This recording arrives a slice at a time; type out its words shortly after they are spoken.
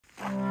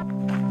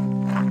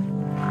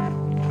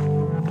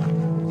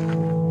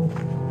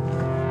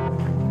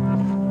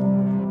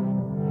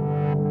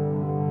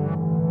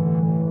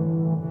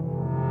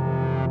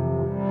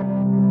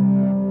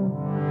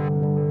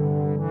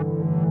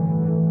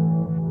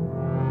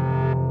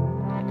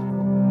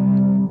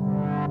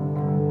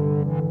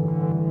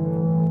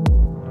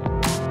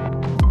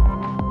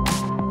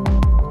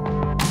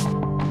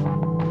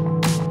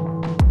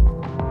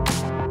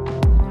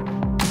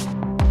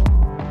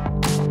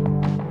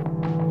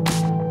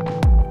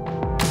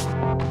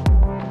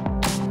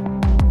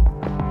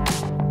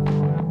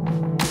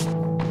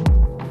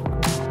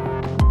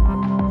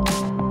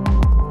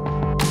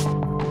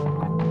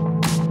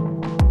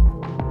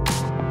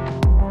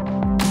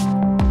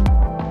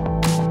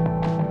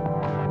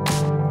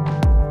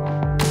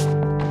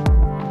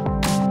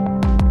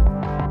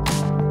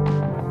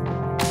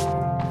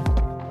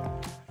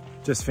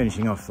Just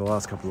finishing off the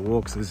last couple of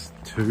walks. There's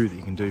two that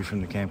you can do from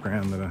the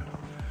campground that are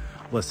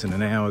less than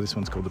an hour. This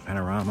one's called the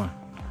Panorama.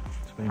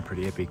 It's been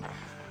pretty epic.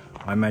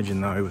 I imagine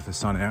though with the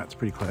sun out, it's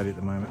pretty cloudy at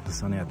the moment, the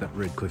sun out, that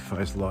red cliff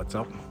face lights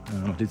up.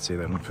 I did see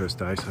that on the first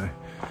day, so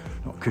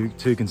not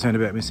too concerned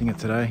about missing it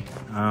today.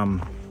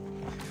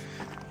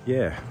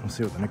 Yeah, we'll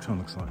see what the next one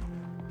looks like.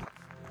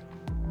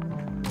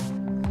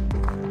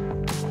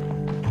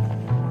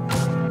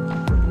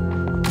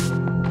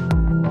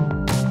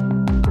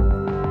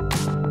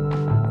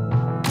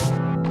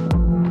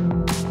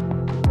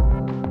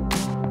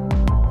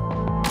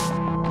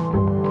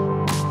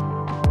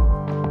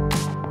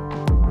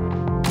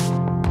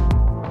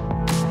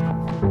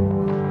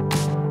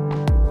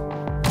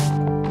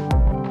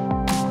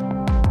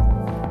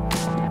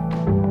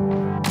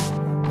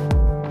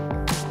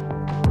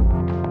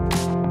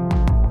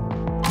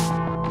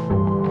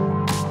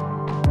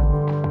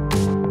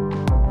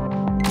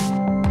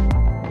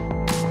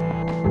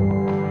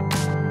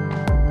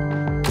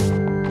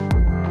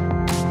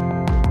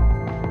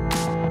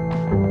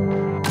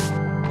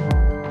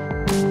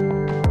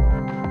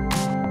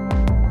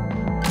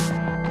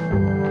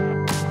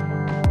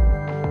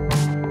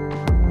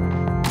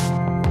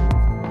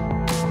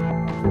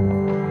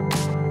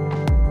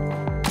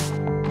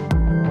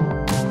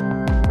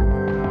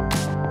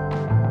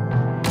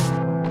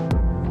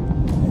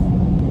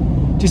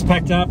 Just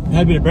packed up,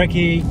 had a bit of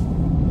brekkie,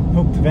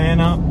 hooked the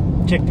van up,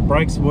 checked the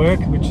brakes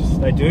work, which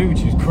they do, which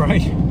is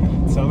great.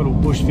 So a little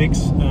bush fix,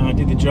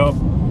 did the job.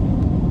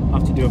 I'll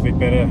have to do a bit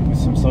better with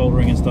some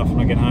soldering and stuff when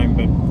I get home,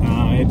 but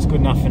it's good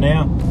enough for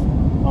now.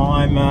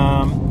 I'm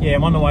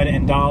on the way to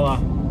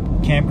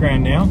Andala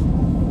campground now.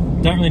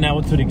 Don't really know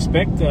what to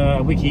expect.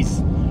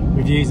 Wiki's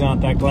reviews aren't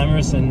that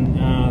glamorous, and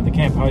the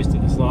camp host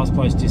at this last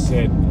place just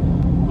said,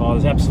 oh,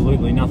 there's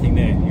absolutely nothing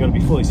there. You've got to be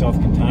fully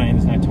self-contained,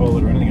 there's no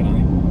toilet or anything, I don't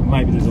think.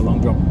 Maybe there's a long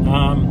drop.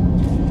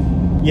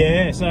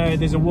 Yeah, so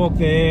there's a walk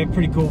there,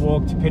 pretty cool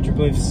walk to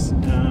petroglyphs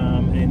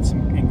and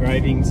some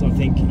engravings, I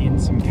think, in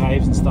some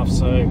caves and stuff.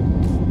 So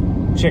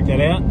check that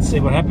out and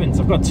see what happens.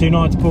 I've got 2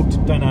 nights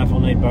booked, don't know if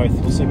I'll need both,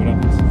 we'll see what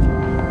happens.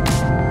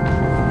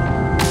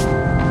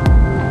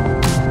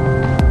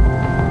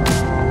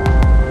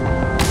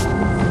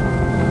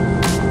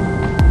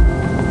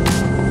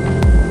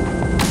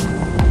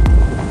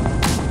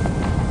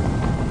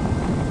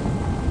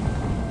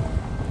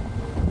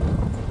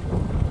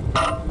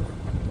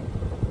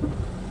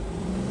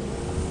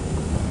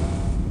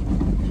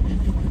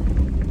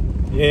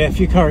 Yeah, a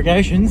few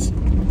corrugations.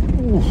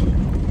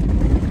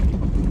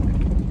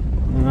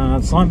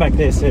 The sign back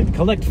there said,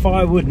 collect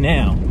firewood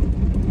now.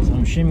 So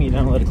I'm assuming you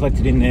don't let it collect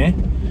it in there.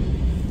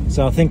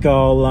 So I think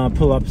I'll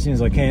pull up as soon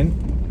as I can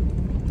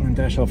and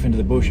dash off into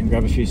the bush and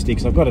grab a few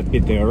sticks. I've got a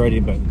bit there already,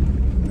 but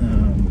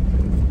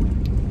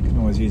can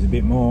always use a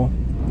bit more.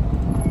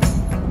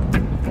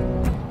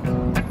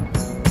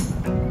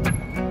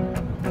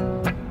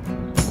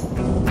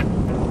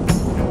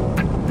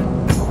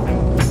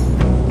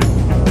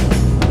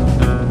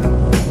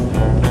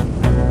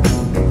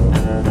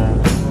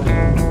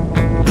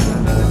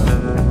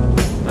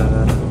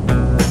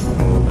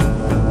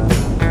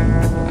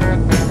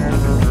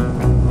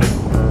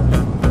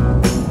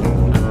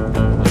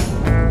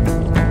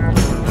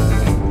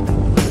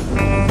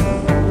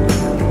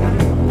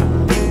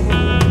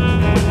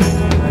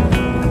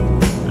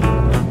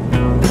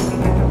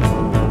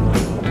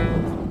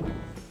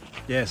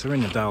 Yeah, so we're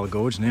in the Hale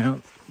Gorge now.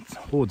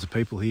 Hordes of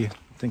people here.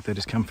 I think they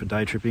just come for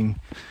day tripping,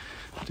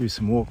 do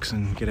some walks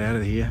and get out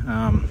of here.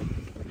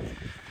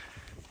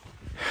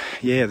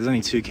 Yeah, there's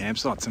only 2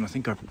 campsites and I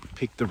think I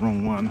picked the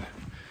wrong one.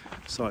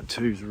 Site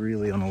 2 is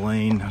really on a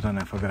lean. I don't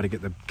know if I'll be able to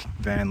get the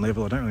van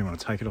level. I don't really want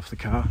to take it off the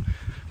car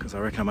because I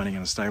reckon I'm only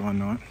going to stay one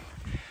night.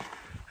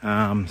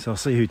 So I'll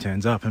see who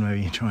turns up and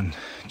maybe try and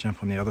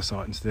jump on the other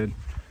site instead.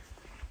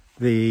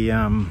 The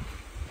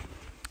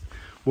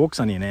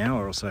walk's only an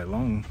hour or so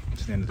long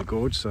to the end of the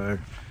gorge, so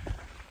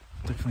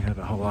definitely have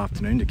a whole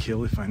afternoon to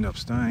kill if I end up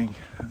staying.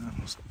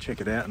 We'll check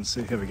it out and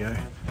see how we go.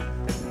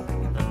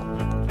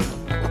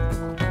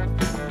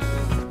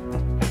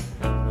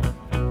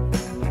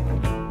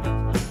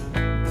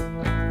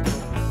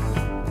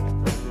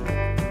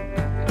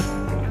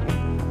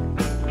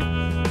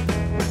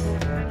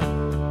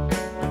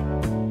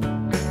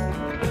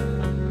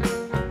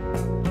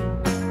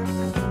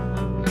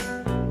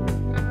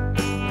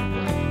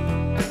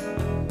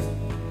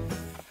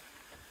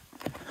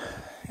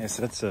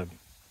 so that's a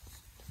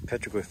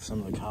petroglyph for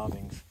some of the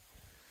carvings.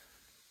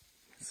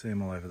 See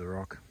them all over the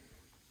rock.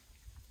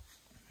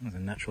 There's a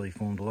naturally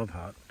formed love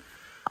heart.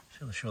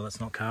 Fairly sure that's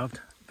not carved,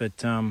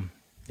 but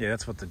yeah,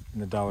 that's what the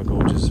Macdonnell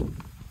Gorge is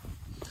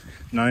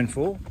known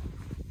for.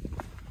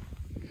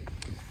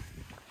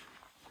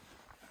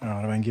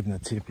 Alright, I've been given the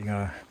tip. You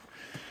gotta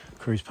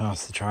cruise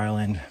past the trail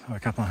end by a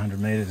couple of 100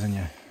 metres and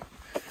you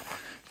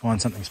find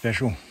something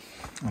special.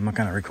 I'm not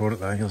going to record it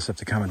though, you'll just have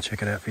to come and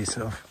check it out for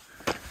yourself.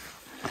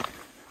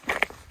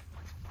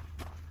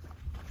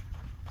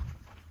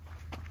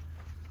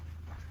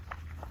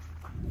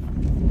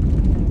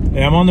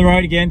 Yeah, I'm on the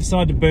road again,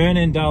 decided to burn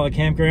Endala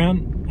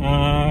campground.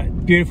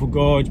 Beautiful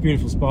gorge,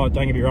 beautiful spot,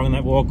 don't get me wrong,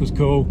 that walk was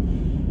cool.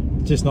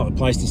 Just not the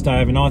place to stay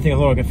overnight. I think I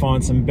thought I could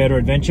find some better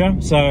adventure.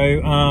 So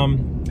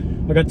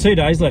I've got 2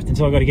 days left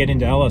until I've got to get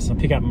into Alice. I'll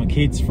pick up my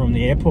kids from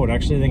the airport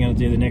actually, they're going to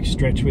do the next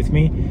stretch with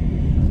me.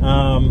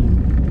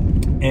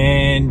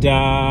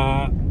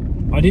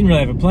 I didn't really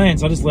have a plan,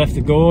 so I just left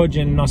the gorge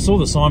and I saw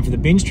the sign for the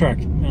binge track.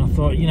 And I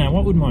thought, you know,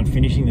 what wouldn't mind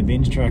finishing the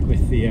binge track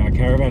with the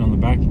caravan on the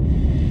back.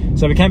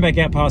 So we came back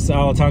out past the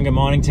Alatunga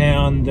mining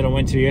town that I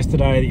went to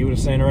yesterday that you would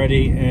have seen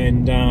already,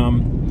 and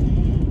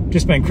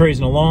just been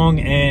cruising along,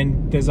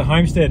 and there's a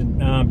homestead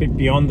a bit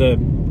beyond the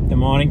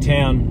mining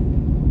town,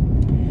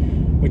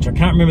 which I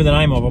can't remember the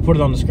name of. I'll put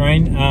it on the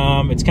screen.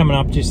 It's coming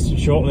up just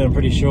shortly, I'm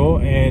pretty sure,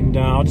 and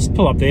I'll just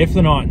pull up there for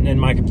the night and then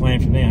make a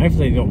plan from there.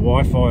 Hopefully they've got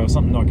Wi-Fi or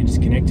something I can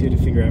just connect to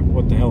figure out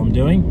what the hell I'm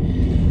doing.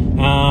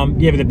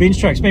 Yeah, but the binge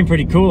track's been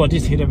pretty cool. I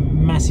just hit a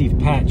massive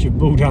patch of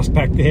bull dust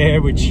back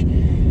there, which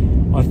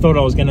I thought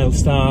I was going to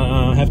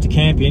have to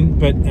camp in,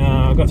 but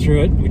I got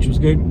through it, which was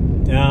good.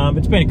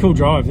 It's been a cool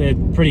drive. They're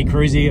pretty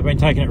cruisy. I've been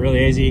taking it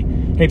really easy.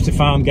 Heaps of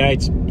farm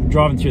gates,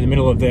 driving through the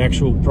middle of the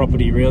actual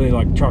property, really,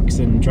 like trucks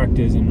and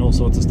tractors and all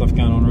sorts of stuff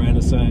going on around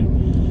us. So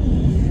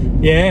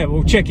yeah,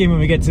 we'll check in when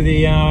we get to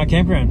the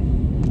campground.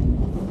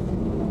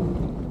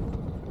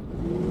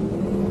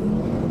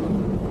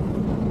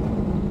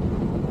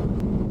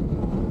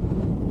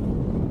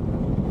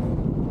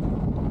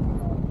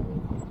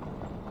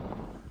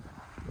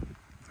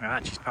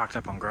 Alright, she's parked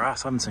up on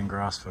grass. I haven't seen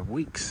grass for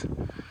weeks.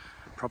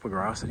 Proper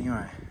grass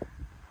anyway.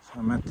 So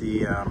I'm at the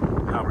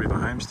Hale River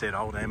Homestead,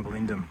 Old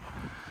Ambalindum.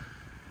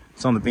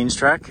 It's on the binge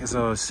track, as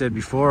I said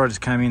before. I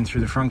just came in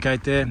through the front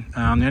gate there.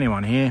 I'm the only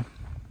one here.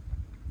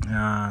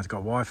 It's got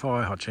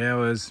Wi-Fi, hot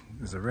showers,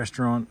 there's a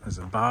restaurant, there's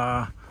a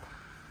bar.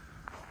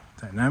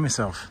 Don't know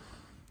myself.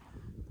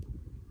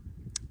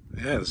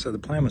 Yeah, so the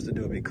plan was to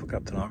do a big cook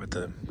up tonight with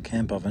the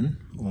camp oven,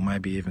 or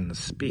maybe even the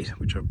spit,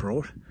 which I've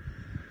brought.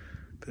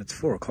 But it's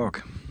 4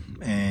 o'clock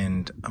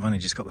and I've only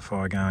just got the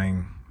fire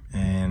going,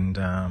 and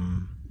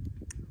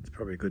it's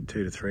probably a good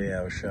 2 to 3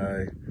 hour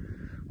show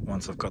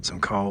once I've got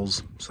some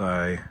coals.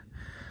 So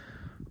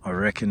I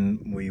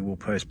reckon we will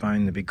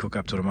postpone the big cook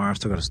up till tomorrow. I've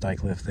still got a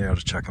steak left there. I'll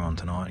just chuck them on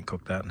tonight and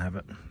cook that and have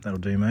it. That'll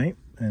do me.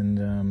 And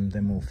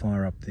then we'll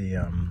fire up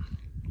the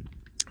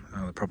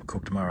proper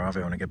cook tomorrow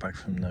after when I get back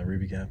from the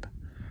Ruby Gap.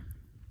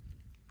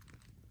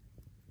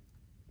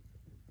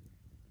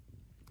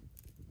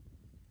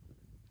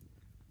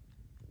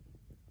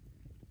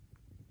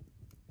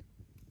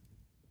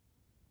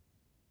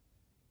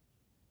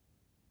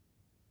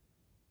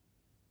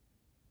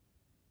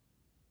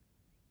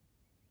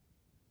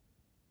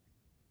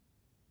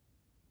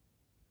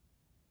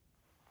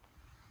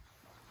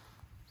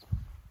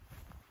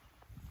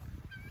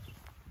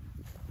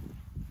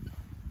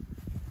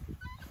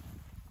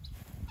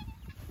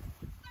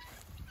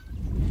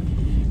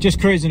 Just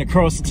cruising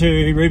across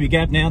to Ruby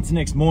Gap now. It's the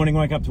next morning,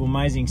 woke up to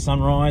amazing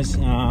sunrise.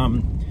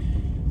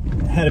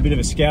 Had a bit of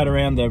a scout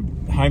around the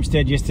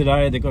homestead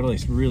yesterday. They've got all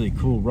this really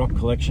cool rock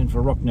collection. For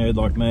a rock nerd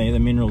like me, the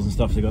minerals and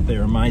stuff they got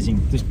there are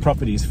amazing. This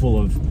property is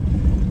full of,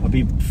 I'll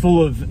be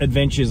full of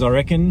adventures, I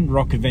reckon,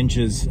 rock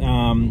adventures.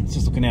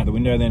 Just looking out the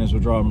window then as we're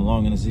driving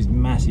along, and there's these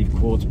massive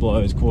quartz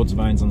blows, quartz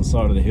veins on the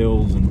side of the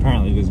hills, and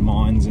apparently there's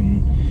mines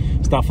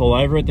and stuff all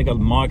over it. They've got a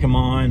mica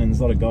mine, and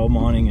there's a lot of gold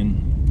mining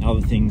and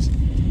other things.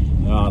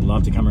 I'd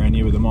love to come around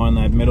here with a mine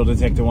lab metal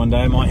detector one day.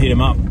 I might hit them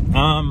up.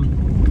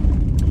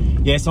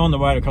 Yeah, so on the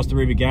way across the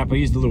River Gap, I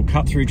used the little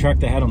cut-through track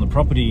they had on the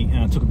property.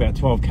 It took about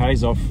 12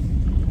 k's off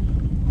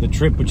the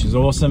trip, which is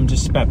awesome.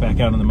 Just spat back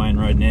out on the main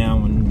road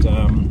now, and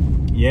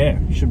yeah,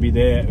 should be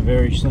there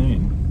very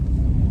soon.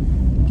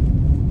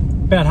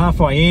 About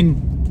halfway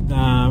in,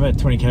 about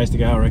 20 k's to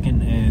go, I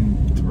reckon,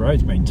 and the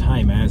road's been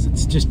tame as.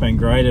 It's just been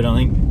graded, I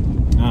think.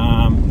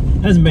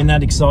 Hasn't been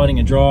that exciting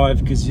a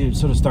drive because you're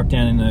sort of stuck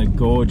down in the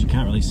gorge. You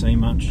can't really see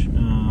much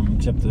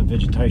except the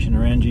vegetation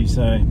around you,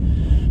 so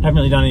haven't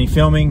really done any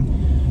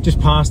filming. Just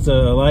passed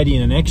a lady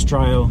in an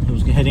X-trail who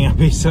was heading up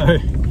here, so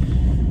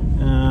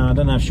I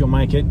don't know if she'll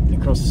make it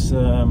across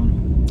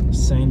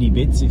sandy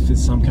bits if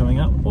there's some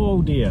coming up.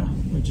 Oh dear,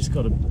 we've just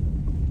got a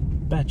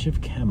batch of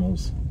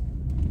camels.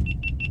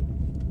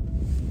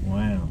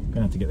 Wow,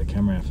 gonna have to get the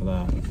camera out for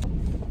that.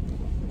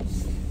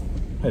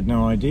 Had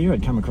no idea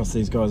I'd come across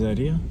these guys out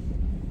here.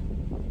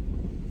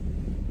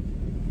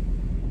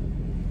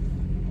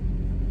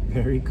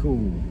 Very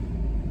cool.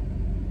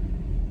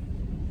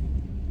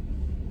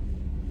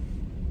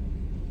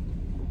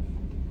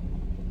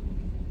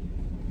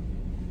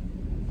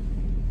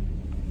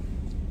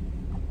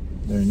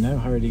 They're in no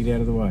hurry to get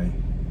out of the way.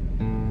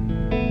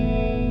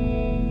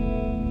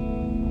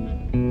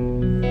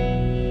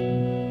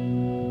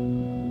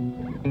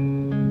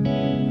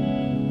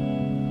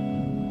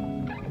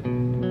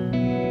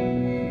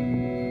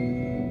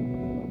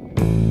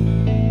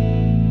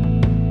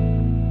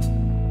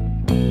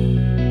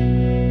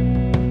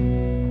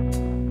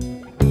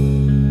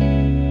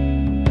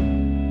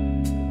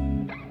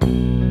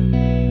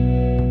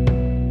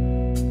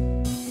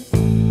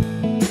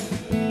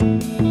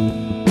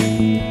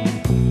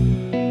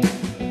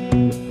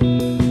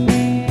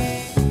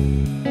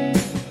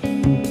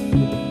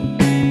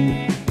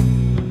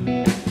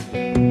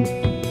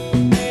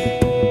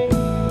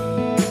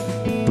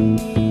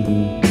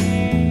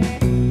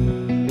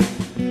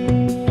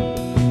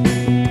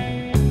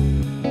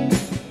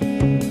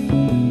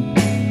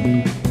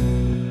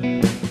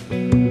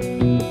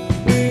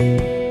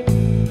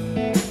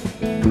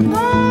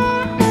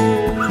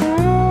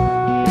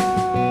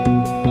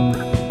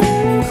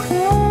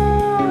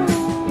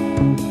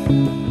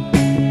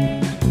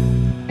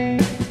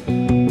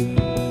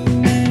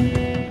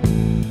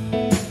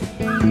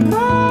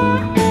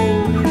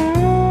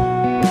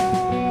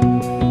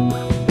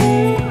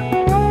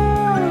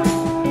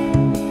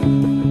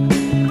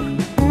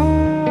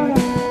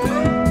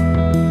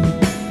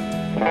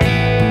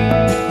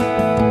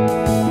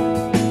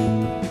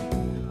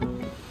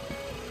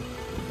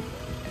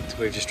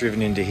 We've just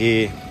driven into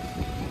here,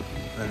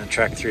 and the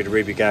track through to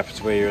Reba Gap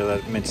is where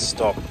you're meant to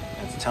stop.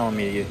 It's telling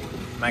me to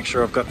make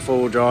sure I've got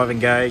full drive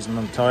engaged and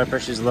my tyre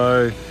pressure's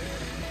low,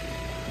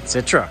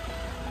 etc.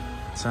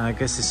 So I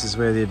guess this is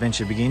where the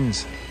adventure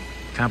begins.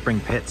 Can't bring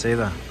pets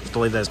either. Have to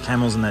leave those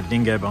camels and that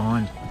dingo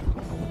behind.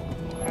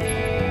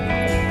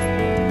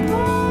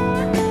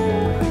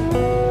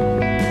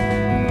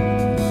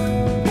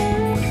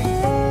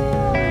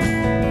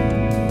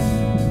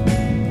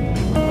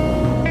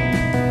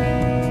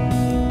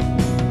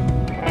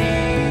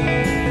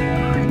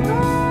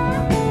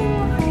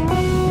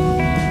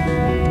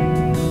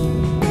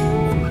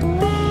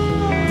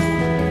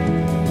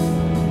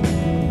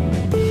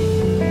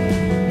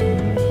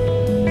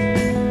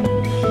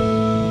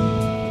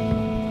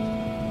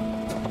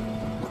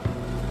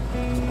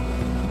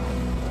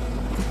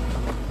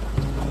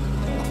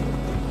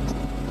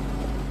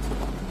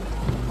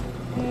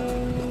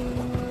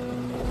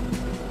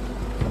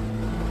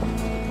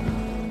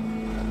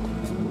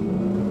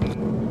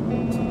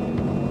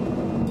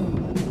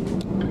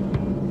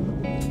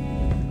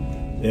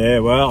 Yeah,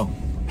 well,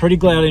 pretty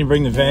glad I didn't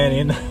bring the van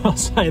in, I'll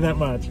say that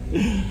much.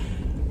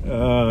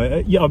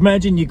 Yeah, I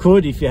imagine you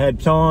could if you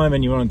had time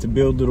and you wanted to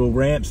build little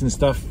ramps and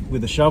stuff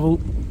with a shovel.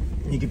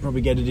 You could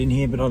probably get it in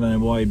here, but I don't know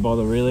why you'd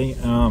bother really.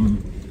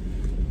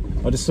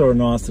 I just saw a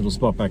nice little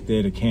spot back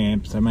there to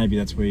camp, so maybe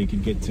that's where you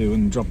could get to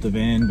and drop the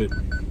van, but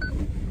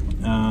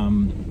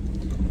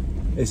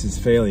this is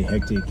fairly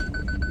hectic.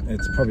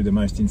 It's probably the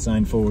most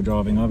insane forward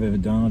driving I've ever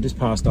done. I just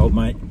passed old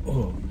mate.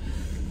 Oh,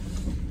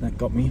 that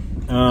got me.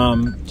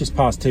 Just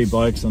passed two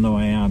blokes on the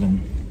way out,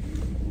 and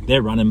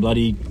they're running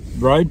bloody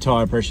road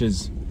tyre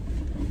pressures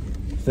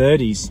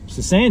 30s.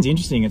 So sand's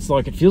interesting. It's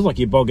like, it feels like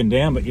you're bogging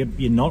down, but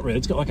you're not really.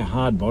 It's got like a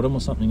hard bottom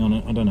or something on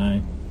it. I don't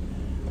know.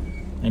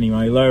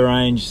 Anyway, low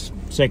range,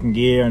 second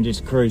gear, and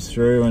just cruise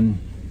through. And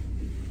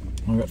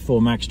I've got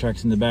 4 max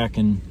tracks in the back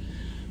and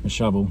a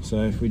shovel.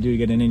 So if we do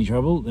get in any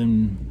trouble,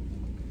 then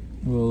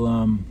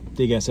we'll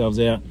dig ourselves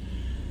out.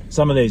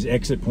 Some of these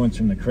exit points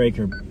from the creek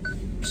are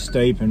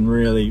steep and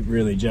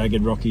really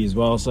jagged, rocky as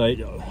well. So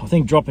I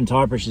think dropping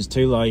tyre pressure is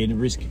too low. You'd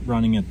risk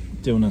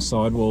doing a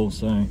sidewall.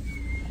 So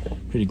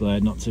pretty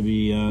glad not to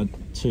be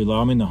too low.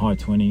 I'm in the high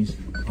 20s,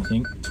 I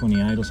think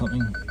 28 or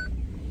something.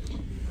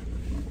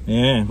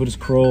 Yeah, we'll just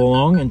crawl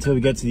along until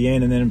we get to the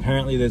end, and then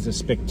apparently there's a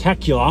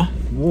spectacular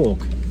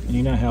walk, and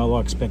you know how I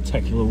like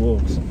spectacular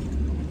walks.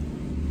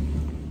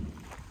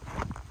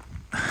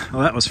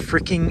 Well, that was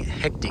freaking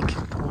hectic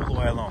all the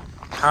way along.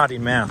 Heart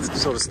in mouth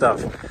sort of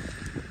stuff.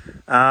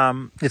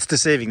 It's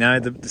deceiving though.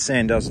 The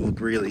sand does look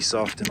really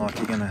soft and like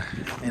you're gonna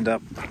end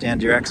up down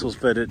to your axles,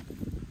 but it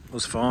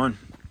was fine.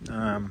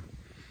 I'm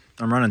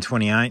running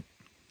 28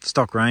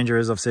 stock Ranger,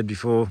 as I've said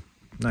before,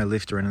 no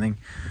lift or anything.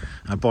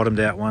 I bottomed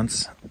out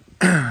once,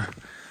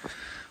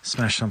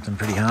 smashed something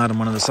pretty hard on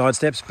one of the side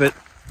steps, but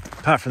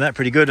apart from that,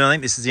 pretty good. And I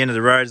think this is the end of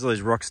the road. There's all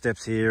these rock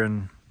steps here,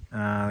 and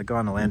the guy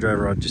in the Land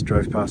Rover I just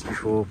drove past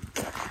before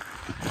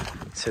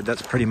said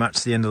that's pretty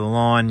much the end of the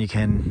line. He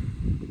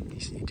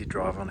did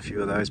drive on a few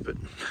of those, but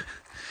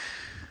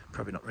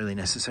probably not really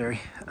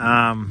necessary.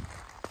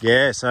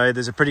 Yeah, so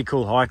there's a pretty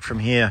cool hike from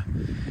here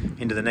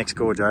into the next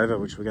gorge over,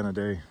 which we're going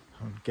to do.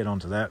 I'll get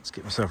onto that. Let's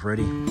get myself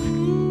ready.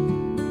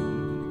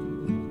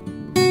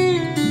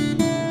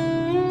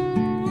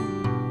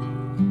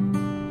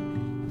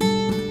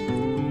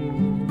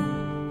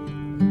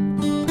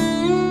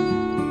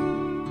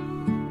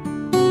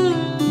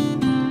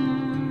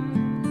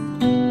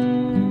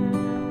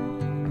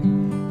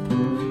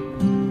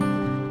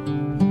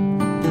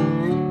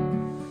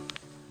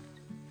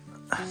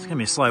 It's going to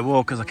be a slow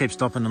walk because I keep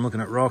stopping and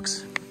looking at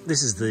rocks.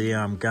 This is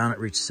the garnet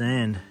rich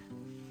sand.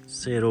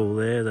 See it all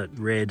there, that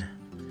red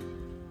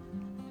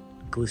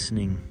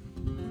glistening.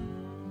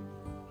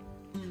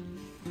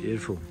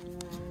 Beautiful.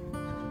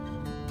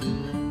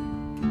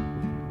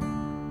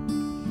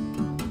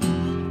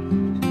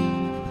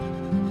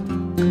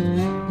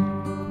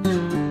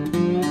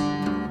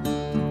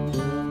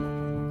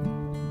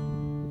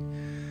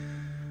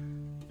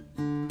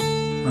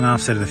 I know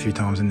I've said it a few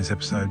times in this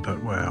episode,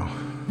 but wow,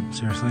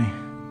 seriously,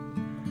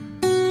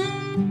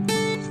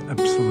 it's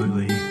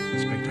absolutely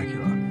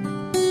spectacular.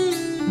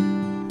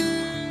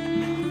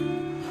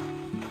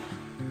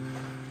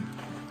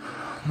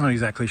 I'm not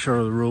exactly sure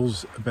of the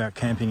rules about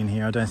camping in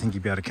here. I don't think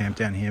you'd be able to camp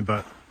down here,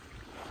 but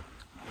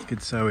you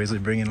could so easily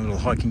bring in a little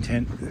hiking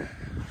tent, bit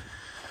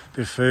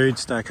of food,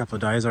 stay a couple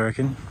of days I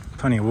reckon,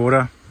 plenty of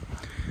water,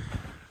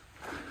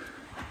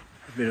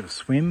 a bit of a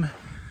swim.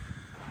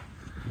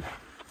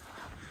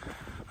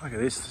 Look at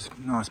this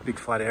nice big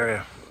flat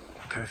area,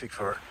 perfect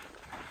for it.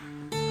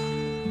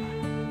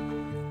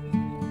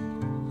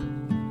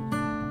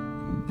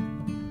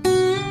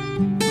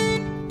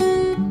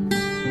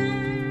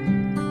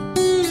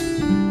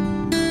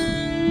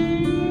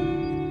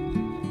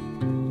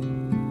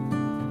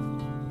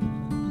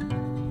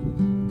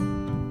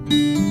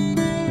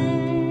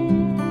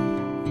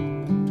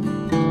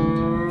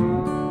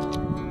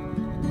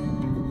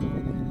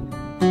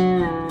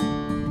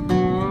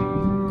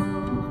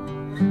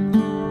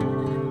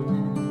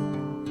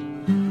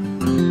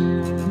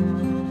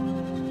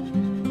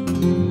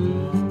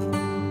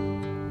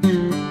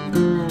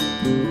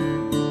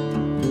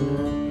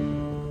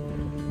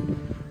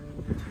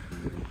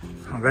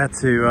 I'm about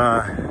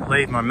to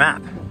leave my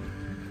map.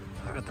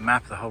 I've got the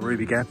map of the whole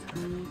Ruby Gap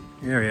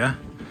area,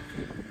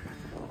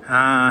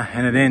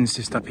 and it ends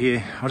just up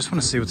here. I just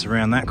want to see what's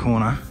around that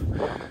corner,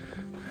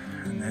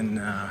 and then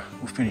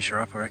we'll finish her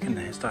up, I reckon,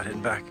 and start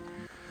heading back.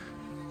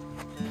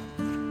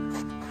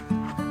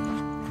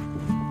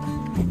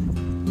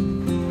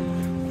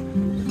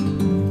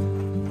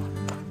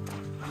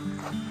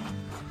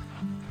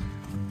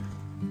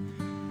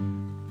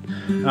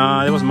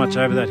 There wasn't much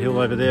over that hill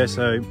over there,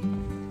 so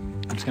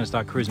I'm just going to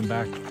start cruising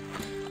back.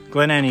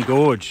 Glen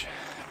Gorge,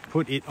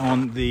 put it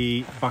on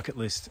the bucket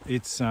list.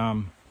 It's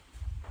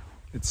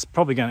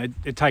probably going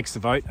to, it takes the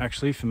vote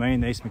actually for me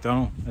in the East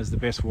Macdonnell as the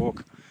best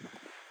walk.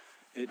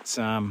 It's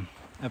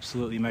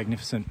absolutely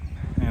magnificent,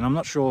 and I'm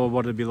not sure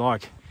what it'd be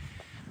like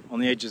on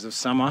the edges of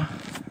summer.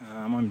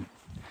 I'm in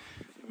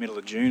the middle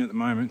of June at the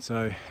moment,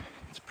 so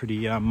it's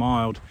pretty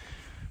mild.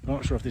 I'm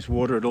not sure if this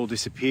water would all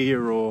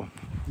disappear or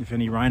if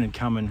any rain would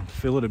come and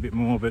fill it a bit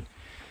more, but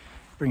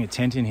bring a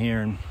tent in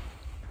here and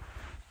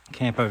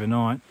camp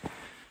overnight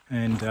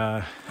and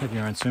have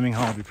your own swimming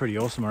hole would be pretty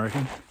awesome, I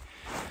reckon.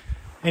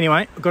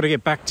 Anyway, I've got to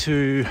get back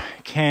to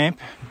camp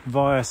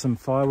via some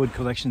firewood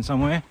collection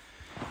somewhere,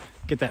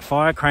 get that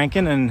fire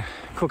cranking and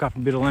cook up a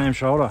bit of lamb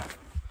shoulder.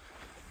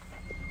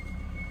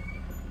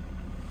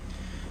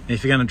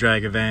 If you're going to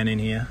drag a van in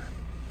here,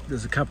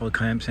 there's a couple of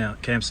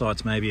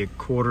campsites maybe a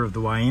quarter of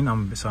the way in,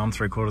 so I'm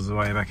 3/4 of the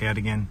way back out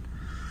again.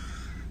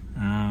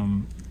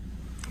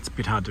 It's a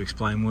bit hard to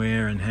explain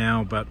where and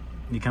how, but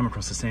you come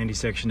across a sandy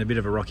section, a bit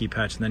of a rocky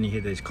patch, and then you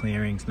hit these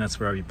clearings, and that's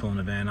where I'd be pulling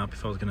a van up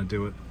if I was going to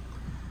do it.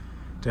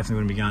 Definitely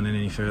wouldn't be going in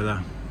any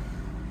further.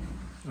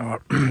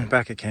 Alright,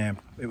 back at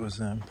camp. It was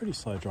a pretty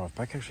slow drive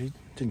back actually.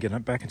 Didn't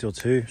get back until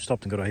 2.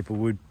 Stopped and got a heap of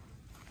wood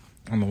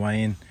on the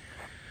way in.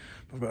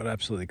 I've got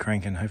absolutely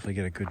cranking, hopefully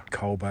get a good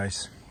coal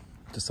base.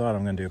 Decided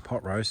I'm going to do a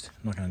pot roast.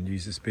 I'm not going to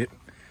use this bit.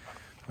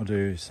 I'll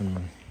do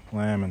some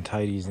lamb and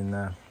taties in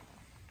the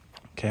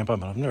camper,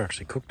 but I've never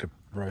actually cooked a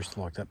roast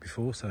like that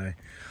before, so I'm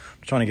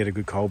trying to get a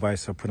good coal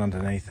base. I'll put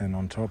underneath and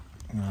on top,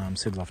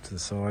 settle off to the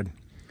side,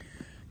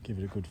 give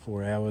it a good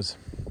 4 hours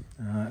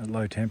at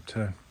low temp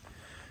to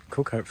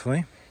cook,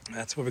 hopefully.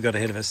 That's what we've got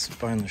ahead of us.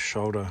 Boneless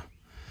shoulder,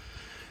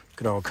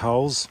 good old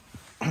coals.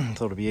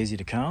 Thought it'd be easy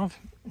to carve.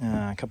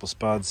 A couple of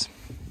spuds,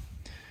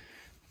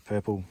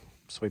 purple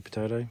sweet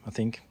potato, I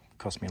think.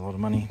 Cost me a lot of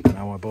money, don't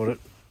know why I bought it,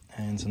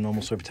 and some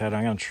normal sweet potato.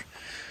 I'm going to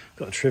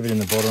got the trivet in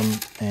the bottom,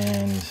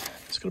 and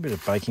it's got a bit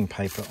of baking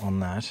paper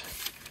on that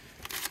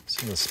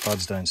so the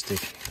spuds don't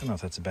stick. Don't know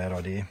if that's a bad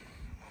idea.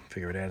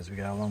 Figure it out as we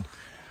go along.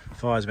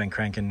 Fire's been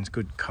cranking, it's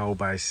good coal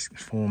base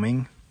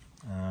forming.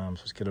 So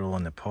let's get it all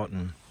in the pot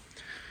and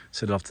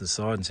set it off to the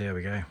side and see how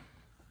we go.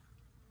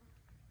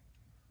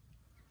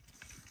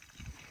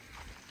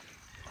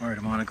 Worried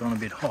it might have gone a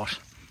bit hot.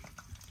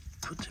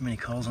 Put too many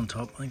coals on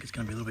top. I think it's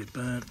going to be a little bit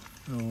burnt.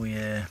 Oh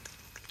yeah,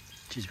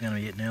 she's going to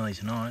be getting early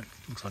tonight.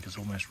 Looks like it's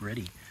almost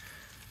ready.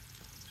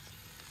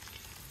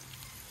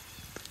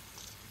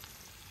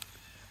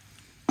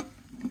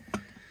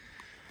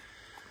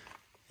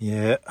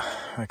 Yeah,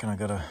 I reckon I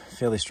got a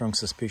fairly strong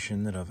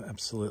suspicion that I've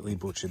absolutely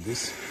butchered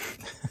this.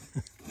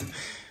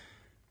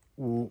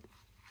 Ooh,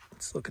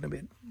 it's looking a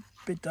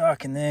bit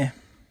dark in there.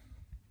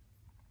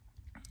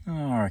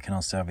 Oh, I reckon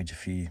I'll salvage a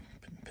few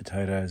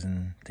potatoes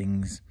and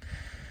things.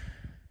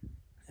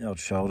 The old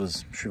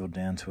shoulder's shriveled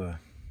down to a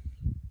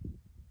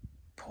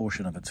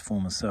portion of its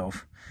former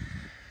self.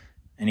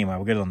 Anyway,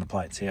 we'll get it on the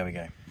plate, see how we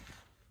go.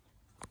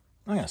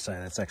 I'm going to say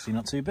that's actually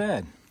not too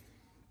bad.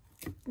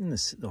 In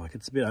this, like,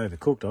 it's a bit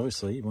overcooked,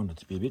 obviously. You want it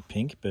to be a bit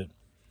pink, but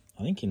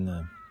I think in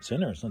the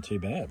centre it's not too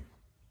bad.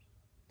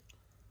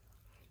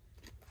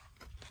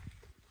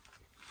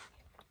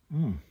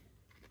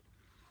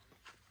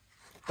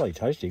 Bloody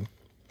tasty.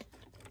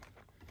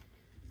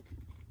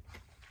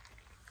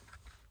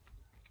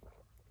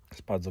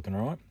 Spud's looking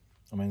alright.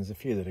 I mean, there's a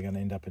few that are going to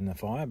end up in the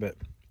fire, but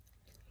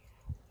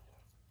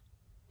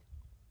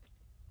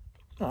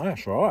oh,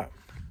 that's right.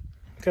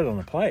 Get it on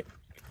the plate.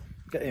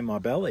 Get it in my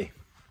belly.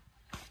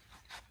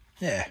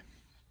 Yeah,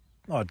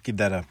 I'd give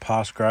that a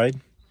pass grade.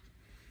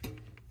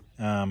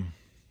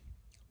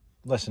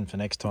 Lesson for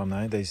next time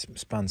though, these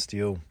spun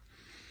steel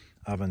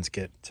ovens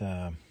get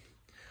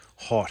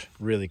hot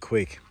really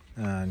quick,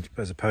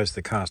 as opposed to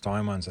the cast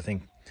iron ones. I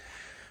think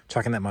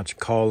chucking that much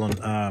coal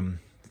on,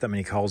 that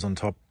many coals on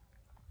top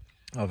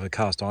of a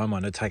cast iron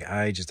one, it'd take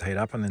ages to heat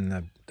up, and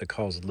then the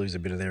coals would lose a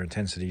bit of their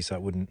intensity, so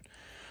it wouldn't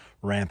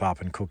ramp up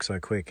and cook so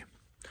quick.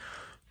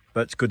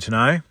 But it's good to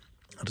know.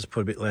 I'll just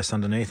put a bit less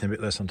underneath and a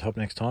bit less on top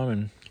next time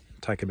and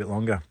take a bit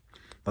longer.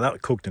 Well,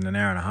 that cooked in an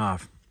hour and a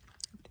half.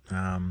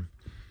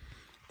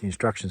 The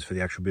instructions for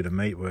the actual bit of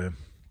meat were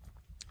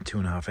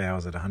 2.5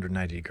 hours at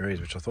 180 degrees,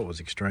 which I thought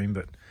was extreme,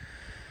 but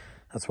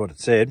that's what it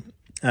said.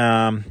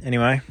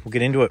 Anyway, we'll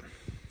get into it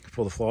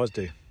before the flies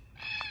do.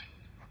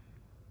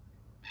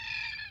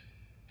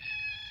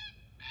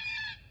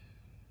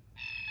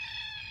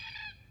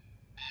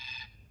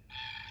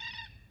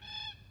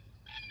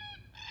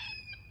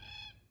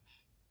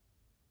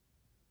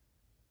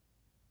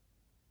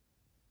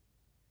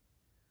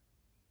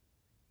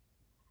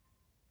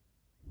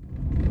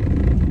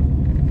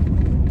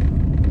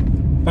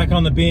 Back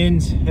on the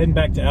bins, heading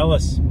back to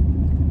Alice.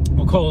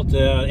 We'll call it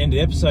the end of the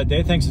episode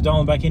there. Thanks for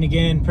dialing back in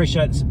again.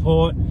 Appreciate the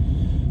support.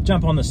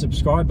 Jump on the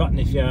subscribe button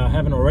if you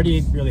haven't already.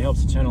 It really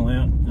helps the channel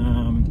out.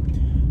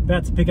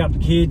 About to pick up the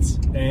kids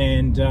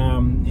and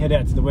head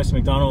out to the West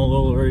Macdonnell,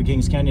 Uluru,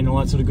 Kings Canyon, all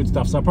that sort of good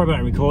stuff. So I probably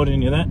won't record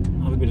any of that.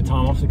 I'll have a bit of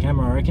time off the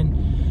camera, I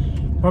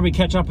reckon. Probably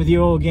catch up with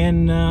you all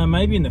again,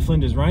 maybe in the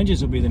Flinders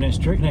Ranges will be the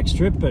next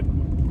trip, but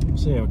we'll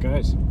see how it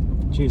goes.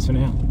 Cheers for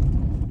now.